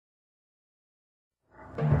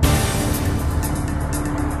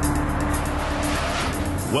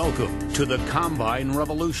Welcome to the Combine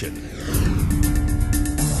Revolution.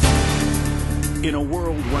 In a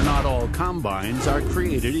world where not all combines are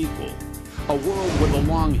created equal, a world with a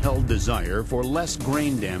long-held desire for less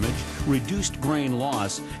grain damage, reduced grain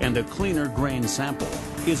loss, and a cleaner grain sample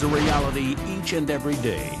is a reality each and every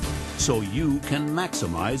day, so you can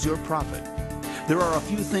maximize your profit. There are a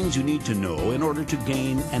few things you need to know in order to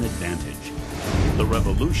gain an advantage. The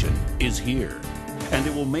revolution is here, and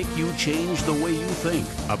it will make you change the way you think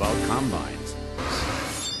about combines.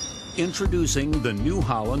 Introducing the New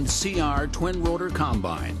Holland CR Twin Rotor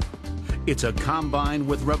Combine. It's a combine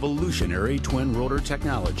with revolutionary twin rotor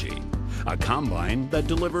technology. A combine that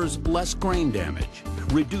delivers less grain damage,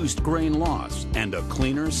 reduced grain loss, and a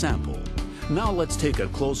cleaner sample. Now let's take a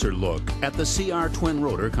closer look at the CR Twin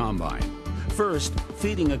Rotor Combine. First,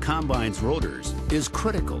 feeding a combine's rotors is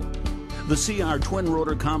critical. The CR Twin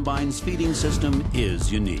Rotor Combine's feeding system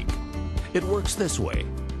is unique. It works this way.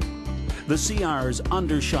 The CR's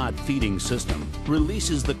undershot feeding system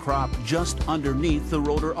releases the crop just underneath the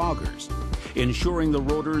rotor augers, ensuring the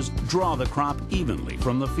rotors draw the crop evenly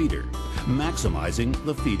from the feeder, maximizing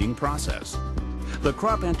the feeding process. The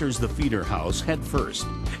crop enters the feeder house head first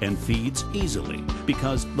and feeds easily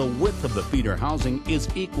because the width of the feeder housing is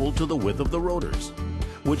equal to the width of the rotors,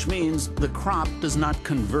 which means the crop does not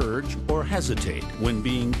converge or hesitate when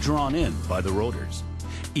being drawn in by the rotors.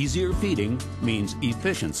 Easier feeding means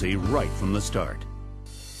efficiency right from the start.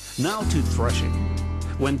 Now to threshing.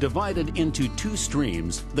 When divided into two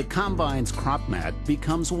streams, the combine's crop mat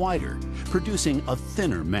becomes wider, producing a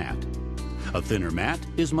thinner mat. A thinner mat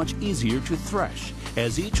is much easier to thresh,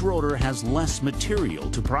 as each rotor has less material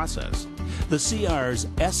to process. The CR's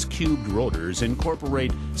S-cubed rotors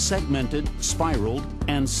incorporate segmented, spiraled,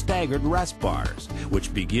 and staggered rest bars,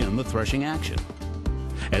 which begin the threshing action.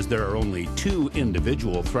 As there are only two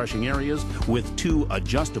individual threshing areas with two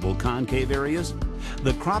adjustable concave areas,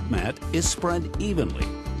 the crop mat is spread evenly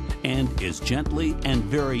and is gently and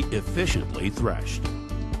very efficiently threshed.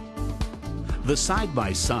 The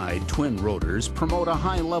side-by-side twin rotors promote a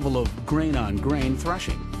high level of grain-on-grain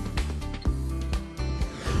threshing.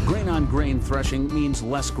 Grain-on-grain threshing means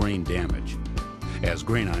less grain damage. As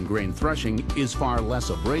grain-on-grain threshing is far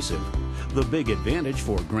less abrasive, the big advantage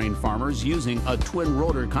for grain farmers using a twin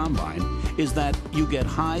rotor combine is that you get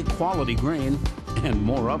high-quality grain and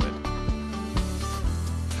more of it.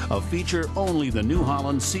 A feature only the New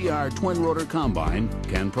Holland CR Twin Rotor Combine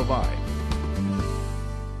can provide.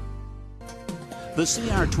 The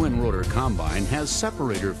CR Twin Rotor Combine has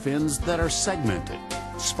separator fins that are segmented,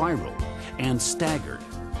 spiraled, and staggered.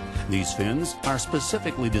 These fins are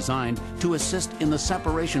specifically designed to assist in the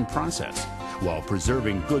separation process while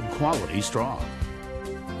preserving good quality straw.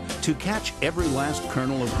 To catch every last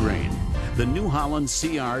kernel of grain, the New Holland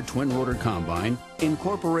CR Twin Rotor Combine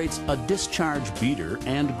incorporates a discharge beater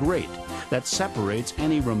and grate that separates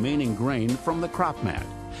any remaining grain from the crop mat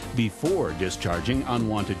before discharging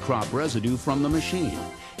unwanted crop residue from the machine,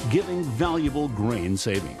 giving valuable grain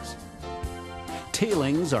savings.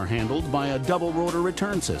 Tailings are handled by a double rotor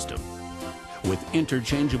return system. With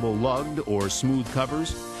interchangeable lugged or smooth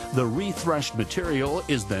covers, the rethreshed material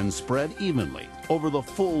is then spread evenly over the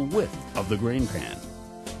full width of the grain pan.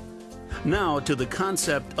 Now to the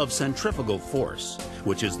concept of centrifugal force,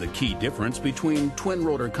 which is the key difference between twin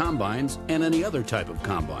rotor combines and any other type of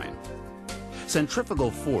combine.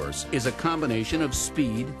 Centrifugal force is a combination of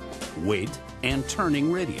speed, weight, and turning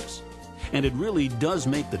radius, and it really does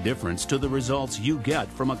make the difference to the results you get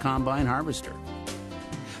from a combine harvester.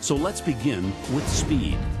 So let's begin with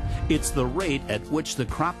speed. It's the rate at which the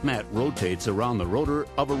crop mat rotates around the rotor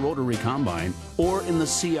of a rotary combine, or in the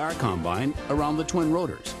CR combine around the twin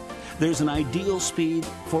rotors. There's an ideal speed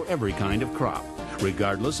for every kind of crop,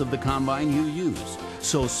 regardless of the combine you use.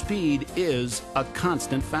 So speed is a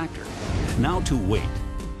constant factor. Now to weight.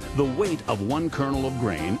 The weight of one kernel of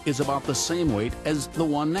grain is about the same weight as the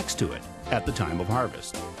one next to it at the time of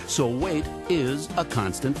harvest. So weight is a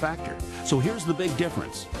constant factor. So here's the big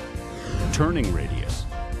difference. Turning radius.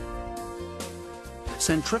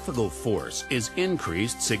 Centrifugal force is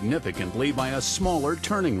increased significantly by a smaller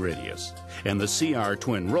turning radius, and the CR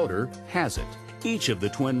twin rotor has it. Each of the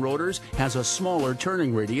twin rotors has a smaller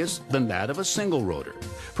turning radius than that of a single rotor,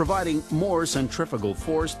 providing more centrifugal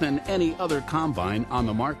force than any other combine on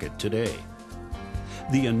the market today.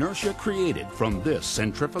 The inertia created from this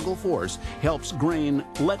centrifugal force helps grain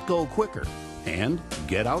let go quicker and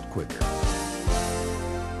get out quicker.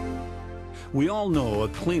 We all know a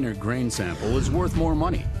cleaner grain sample is worth more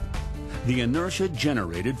money. The inertia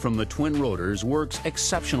generated from the twin rotors works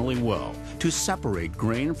exceptionally well to separate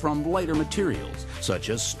grain from lighter materials such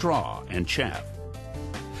as straw and chaff.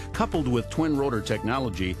 Coupled with twin rotor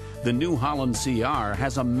technology, the New Holland CR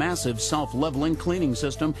has a massive self-leveling cleaning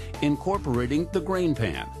system incorporating the grain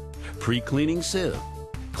pan, pre-cleaning sieve,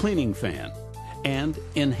 cleaning fan, and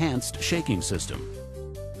enhanced shaking system.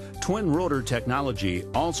 Twin rotor technology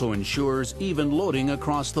also ensures even loading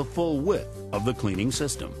across the full width of the cleaning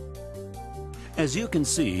system. As you can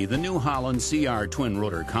see, the New Holland CR twin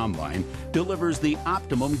rotor combine delivers the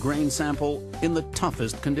optimum grain sample in the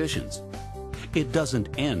toughest conditions. It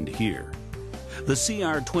doesn't end here. The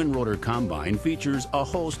CR twin rotor combine features a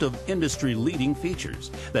host of industry-leading features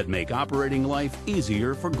that make operating life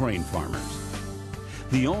easier for grain farmers.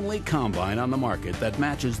 The only combine on the market that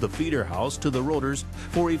matches the feeder house to the rotors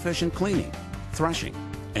for efficient cleaning, threshing,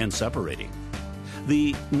 and separating.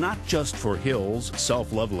 The Not Just for Hills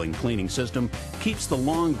self-leveling cleaning system keeps the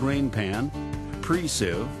long grain pan,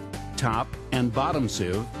 pre-sieve, top and bottom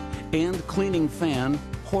sieve, and cleaning fan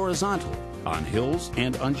horizontal on hills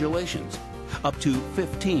and undulations, up to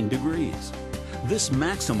 15 degrees. This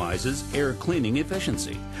maximizes air cleaning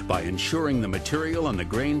efficiency by ensuring the material on the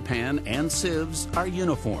grain pan and sieves are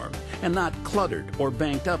uniform and not cluttered or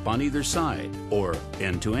banked up on either side or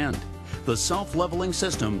end to end. The self-leveling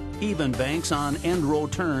system even banks on end row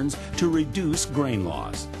turns to reduce grain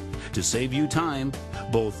loss. To save you time,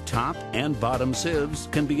 both top and bottom sieves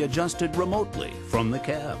can be adjusted remotely from the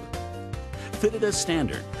cab. Fitted as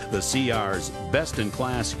standard, the CR's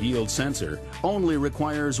best-in-class yield sensor only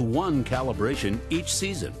requires one calibration each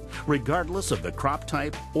season, regardless of the crop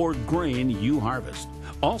type or grain you harvest.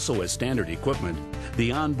 Also as standard equipment,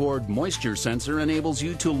 the onboard moisture sensor enables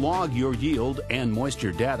you to log your yield and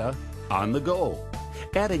moisture data on the go.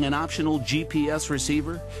 Adding an optional GPS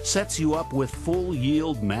receiver sets you up with full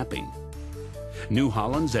yield mapping. New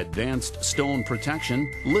Holland's advanced stone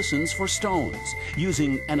protection listens for stones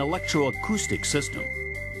using an electroacoustic system.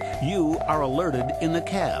 You are alerted in the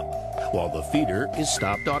cab, while the feeder is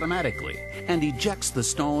stopped automatically and ejects the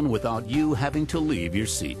stone without you having to leave your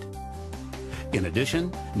seat. In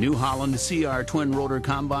addition, New Holland CR twin rotor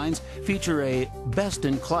combines feature a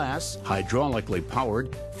best-in-class, hydraulically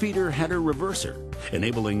powered feeder header reverser,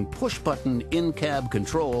 enabling push-button in-cab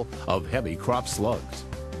control of heavy crop slugs.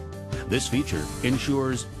 This feature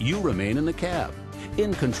ensures you remain in the cab,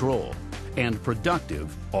 in control, and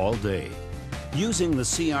productive all day. Using the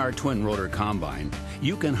CR twin rotor combine,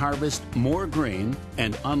 you can harvest more grain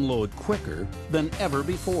and unload quicker than ever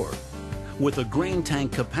before, with a grain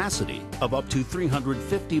tank capacity of up to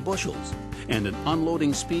 350 bushels and an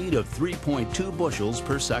unloading speed of 3.2 bushels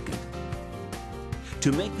per second.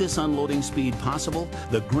 To make this unloading speed possible,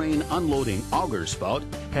 the grain unloading auger spout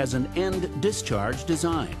has an end discharge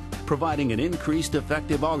design, providing an increased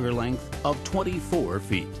effective auger length of 24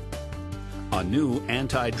 feet. A new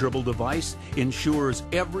anti-dribble device ensures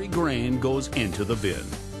every grain goes into the bin.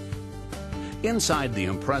 Inside the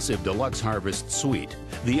impressive Deluxe Harvest suite,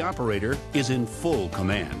 the operator is in full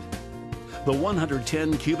command. The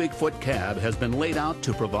 110 cubic foot cab has been laid out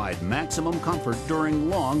to provide maximum comfort during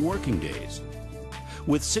long working days.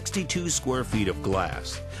 With 62 square feet of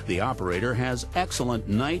glass, the operator has excellent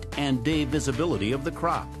night and day visibility of the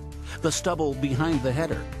crop, the stubble behind the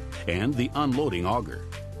header, and the unloading auger.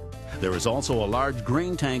 There is also a large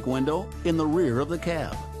grain tank window in the rear of the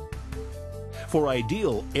cab. For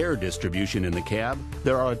ideal air distribution in the cab,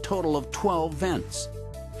 there are a total of 12 vents.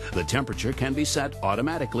 The temperature can be set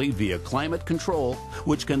automatically via climate control,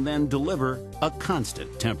 which can then deliver a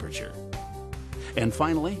constant temperature. And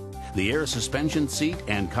finally, the air suspension seat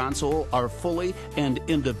and console are fully and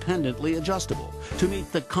independently adjustable to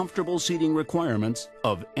meet the comfortable seating requirements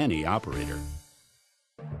of any operator.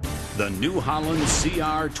 The New Holland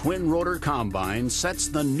CR twin rotor combine sets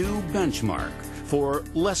the new benchmark for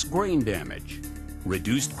less grain damage,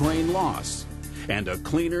 reduced grain loss, and a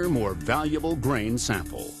cleaner, more valuable grain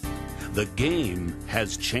sample. The game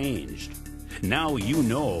has changed. Now you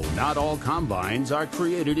know not all combines are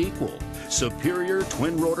created equal. Superior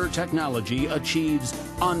twin rotor technology achieves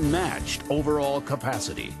unmatched overall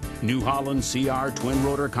capacity. New Holland CR twin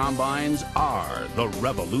rotor combines are the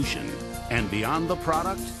revolution. And beyond the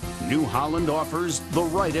product, New Holland offers the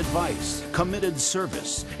right advice, committed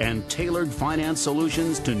service, and tailored finance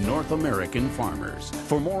solutions to North American farmers.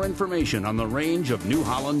 For more information on the range of New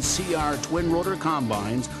Holland CR twin rotor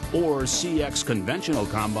combines or CX conventional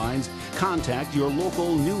combines, contact your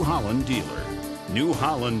local New Holland dealer. New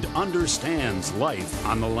Holland understands life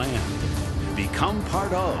on the land. Become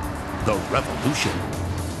part of the revolution.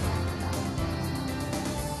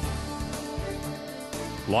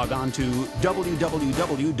 Log on to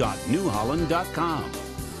www.newholland.com.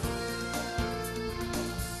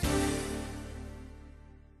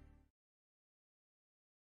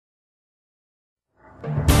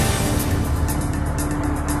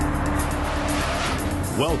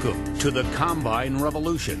 Welcome to the Combine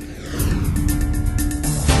Revolution.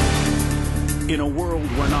 In a world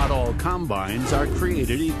where not all combines are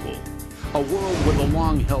created equal, a world with a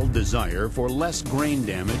long-held desire for less grain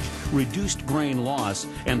damage, reduced grain loss,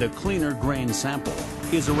 and a cleaner grain sample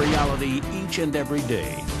is a reality each and every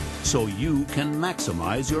day, so you can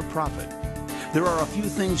maximize your profit. There are a few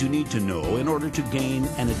things you need to know in order to gain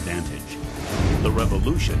an advantage. The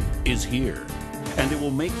revolution is here, and it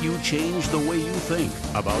will make you change the way you think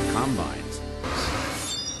about combines.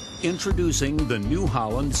 Introducing the New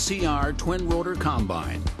Holland CR Twin Rotor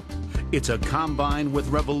Combine. It's a combine with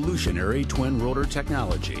revolutionary twin rotor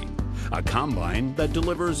technology. A combine that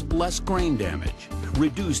delivers less grain damage,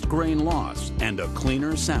 reduced grain loss, and a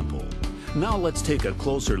cleaner sample. Now let's take a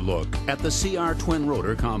closer look at the CR Twin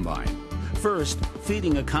Rotor Combine. First,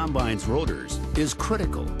 feeding a combine's rotors is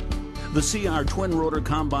critical. The CR Twin Rotor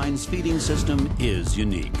Combine's feeding system is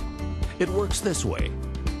unique. It works this way.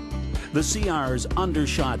 The CR's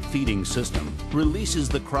undershot feeding system releases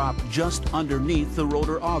the crop just underneath the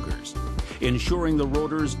rotor augers, ensuring the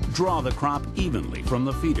rotors draw the crop evenly from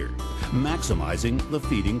the feeder, maximizing the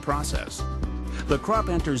feeding process. The crop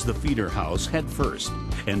enters the feeder house head first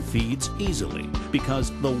and feeds easily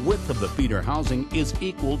because the width of the feeder housing is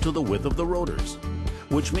equal to the width of the rotors,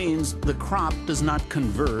 which means the crop does not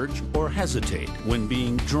converge or hesitate when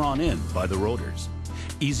being drawn in by the rotors.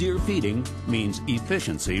 Easier feeding means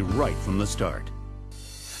efficiency right from the start.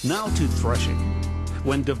 Now to threshing.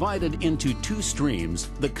 When divided into two streams,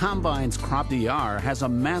 the combine's crop DR has a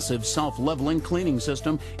massive self-leveling cleaning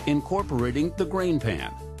system incorporating the grain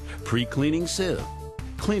pan, pre-cleaning sieve,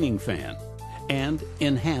 cleaning fan, and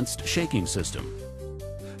enhanced shaking system.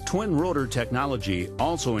 Twin rotor technology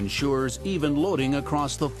also ensures even loading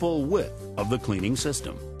across the full width of the cleaning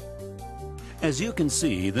system. As you can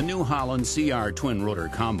see, the New Holland CR Twin Rotor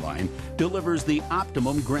Combine delivers the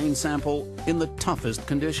optimum grain sample in the toughest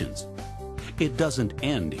conditions. It doesn't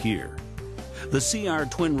end here. The CR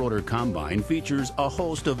Twin Rotor Combine features a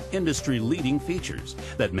host of industry-leading features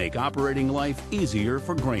that make operating life easier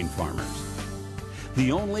for grain farmers.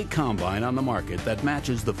 The only combine on the market that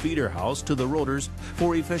matches the feeder house to the rotors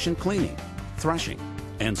for efficient cleaning, threshing,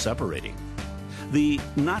 and separating. The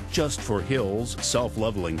Not Just for Hills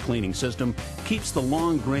self-leveling cleaning system keeps the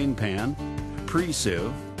long grain pan,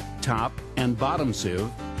 pre-sieve, top and bottom sieve,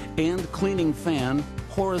 and cleaning fan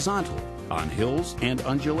horizontal on hills and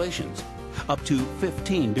undulations, up to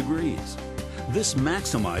 15 degrees. This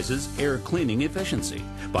maximizes air cleaning efficiency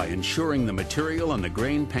by ensuring the material on the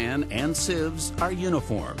grain pan and sieves are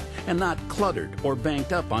uniform and not cluttered or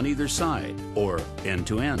banked up on either side or end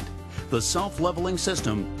to end. The self-leveling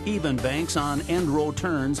system even banks on end row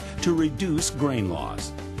turns to reduce grain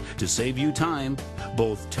loss. To save you time,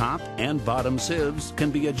 both top and bottom sieves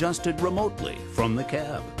can be adjusted remotely from the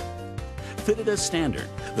cab. Fitted as standard,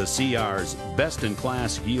 the CR's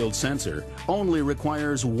best-in-class yield sensor only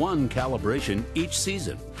requires one calibration each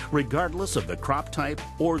season, regardless of the crop type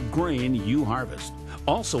or grain you harvest.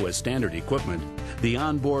 Also as standard equipment, the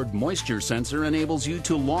onboard moisture sensor enables you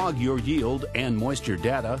to log your yield and moisture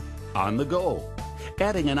data on the go.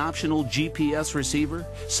 Adding an optional GPS receiver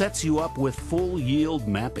sets you up with full yield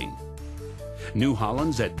mapping. New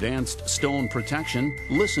Holland's advanced stone protection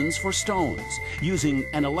listens for stones using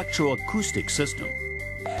an electroacoustic system.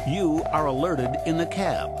 You are alerted in the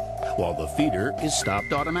cab, while the feeder is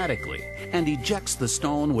stopped automatically and ejects the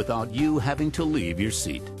stone without you having to leave your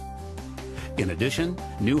seat. In addition,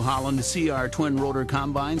 New Holland CR Twin Rotor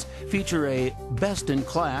Combines feature a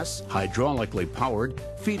best-in-class, hydraulically powered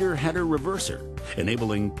feeder header reverser,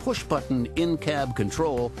 enabling push-button in-cab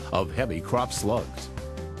control of heavy crop slugs.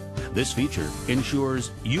 This feature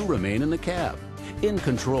ensures you remain in the cab, in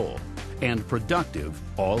control, and productive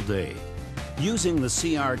all day. Using the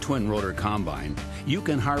CR Twin Rotor Combine, you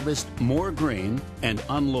can harvest more grain and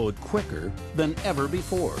unload quicker than ever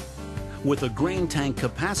before, with a grain tank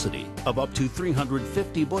capacity of up to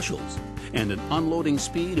 350 bushels and an unloading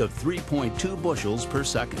speed of 3.2 bushels per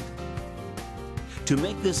second. To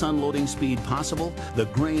make this unloading speed possible, the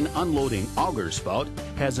grain unloading auger spout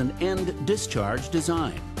has an end discharge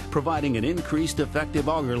design, providing an increased effective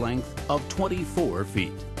auger length of 24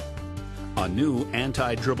 feet. A new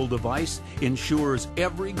anti-dribble device ensures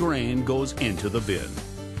every grain goes into the bin.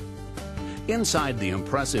 Inside the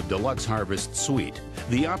impressive Deluxe Harvest suite,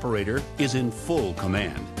 the operator is in full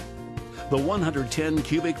command. The 110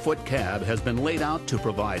 cubic foot cab has been laid out to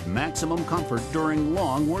provide maximum comfort during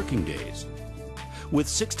long working days. With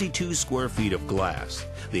 62 square feet of glass,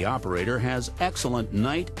 the operator has excellent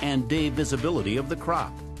night and day visibility of the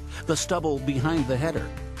crop, the stubble behind the header,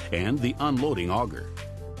 and the unloading auger.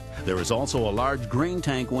 There is also a large grain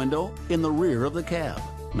tank window in the rear of the cab.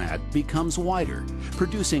 Mat becomes wider,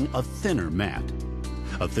 producing a thinner mat.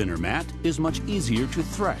 A thinner mat is much easier to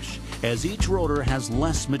thresh, as each rotor has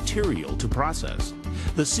less material to process.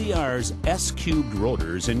 The CR's S-cubed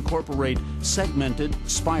rotors incorporate segmented,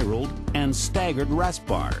 spiraled, and staggered rest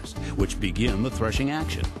bars, which begin the threshing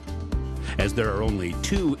action. As there are only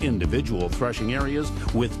 2 individual threshing areas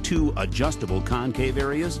with 2 adjustable concave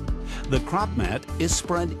areas, the crop mat is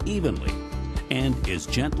spread evenly and is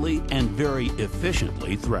gently and very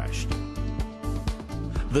efficiently threshed.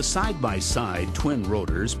 The side-by-side twin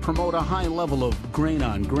rotors promote a high level of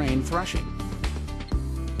grain-on-grain threshing.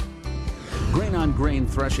 Grain-on-grain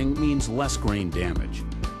threshing means less grain damage.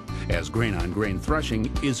 As grain-on-grain threshing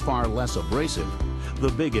is far less abrasive, the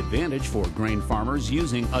big advantage for grain farmers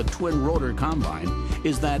using a twin rotor combine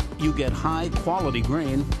is that you get high-quality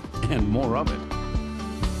grain and more of it.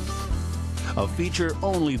 A feature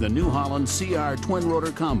only the New Holland CR twin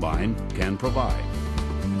rotor combine can provide.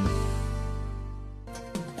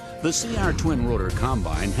 The CR twin rotor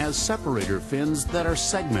combine has separator fins that are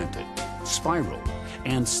segmented, spiraled,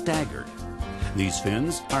 and staggered. These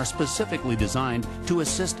fins are specifically designed to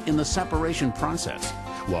assist in the separation process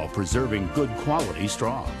while preserving good quality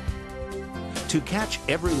straw. To catch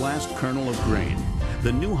every last kernel of grain,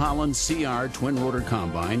 the New Holland CR twin rotor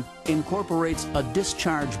combine incorporates a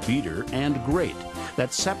discharge beater and grate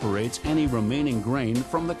that separates any remaining grain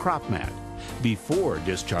from the crop mat before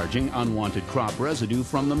discharging unwanted crop residue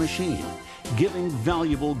from the machine, giving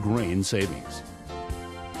valuable grain savings.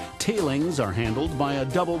 Tailings are handled by a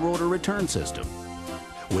double rotor return system.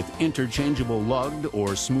 With interchangeable lugged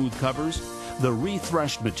or smooth covers, the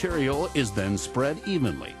rethreshed material is then spread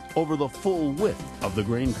evenly over the full width of the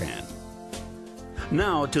grain pan.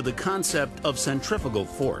 Now to the concept of centrifugal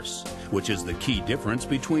force, which is the key difference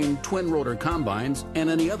between twin rotor combines and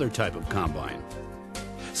any other type of combine.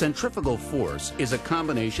 Centrifugal force is a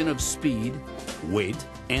combination of speed, weight,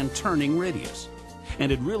 and turning radius.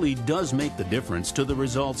 And it really does make the difference to the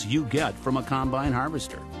results you get from a combine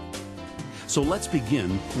harvester. So let's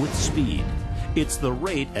begin with speed. It's the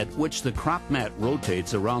rate at which the crop mat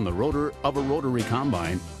rotates around the rotor of a rotary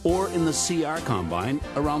combine, or in the CR combine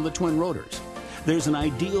around the twin rotors. There's an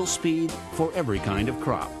ideal speed for every kind of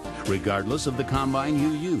crop, regardless of the combine you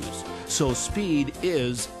use. So speed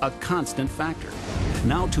is a constant factor.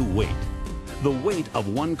 Now to weight. The weight of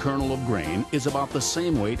one kernel of grain is about the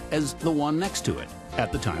same weight as the one next to it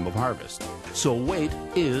at the time of harvest. So weight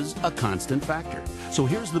is a constant factor. So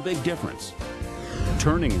here's the big difference.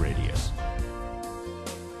 Turning radius.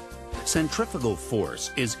 Centrifugal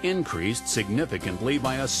force is increased significantly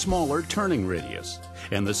by a smaller turning radius,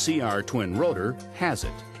 and the CR twin rotor has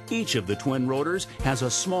it. Each of the twin rotors has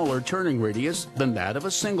a smaller turning radius than that of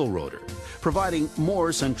a single rotor, providing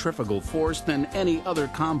more centrifugal force than any other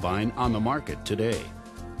combine on the market today.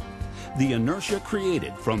 The inertia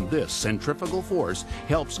created from this centrifugal force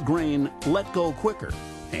helps grain let go quicker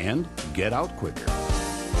and get out quicker.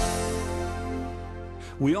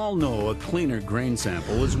 We all know a cleaner grain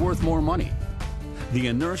sample is worth more money. The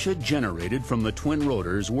inertia generated from the twin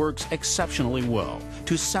rotors works exceptionally well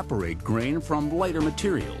to separate grain from lighter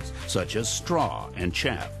materials such as straw and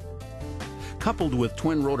chaff. Coupled with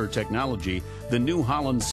twin rotor technology, the New Holland